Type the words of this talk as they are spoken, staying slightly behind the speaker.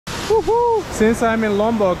Woohoo! Since I'm in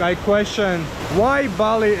Lombok, I question why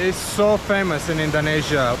Bali is so famous in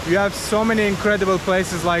Indonesia. You have so many incredible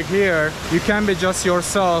places like here. You can be just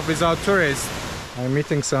yourself without tourists. I'm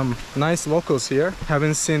meeting some nice locals here.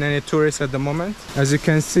 Haven't seen any tourists at the moment. As you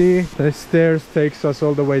can see, the stairs takes us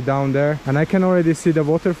all the way down there, and I can already see the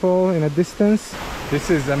waterfall in a distance. This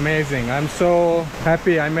is amazing. I'm so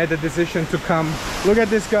happy I made the decision to come. Look at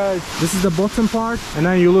this, guys. This is the bottom part, and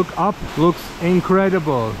then you look up. Looks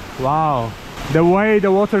incredible. Wow. The way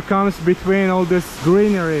the water comes between all this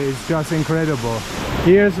greenery is just incredible.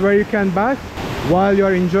 Here's where you can bath while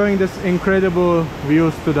you're enjoying this incredible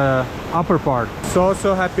views to the upper part. So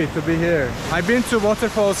happy to be here. I've been to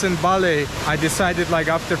waterfalls in Bali. I decided like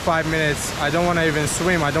after 5 minutes I don't want to even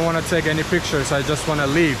swim, I don't want to take any pictures, I just want to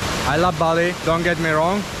leave. I love Bali, don't get me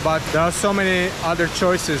wrong, but there are so many other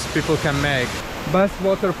choices people can make. Best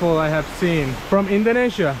waterfall I have seen from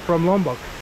Indonesia, from Lombok.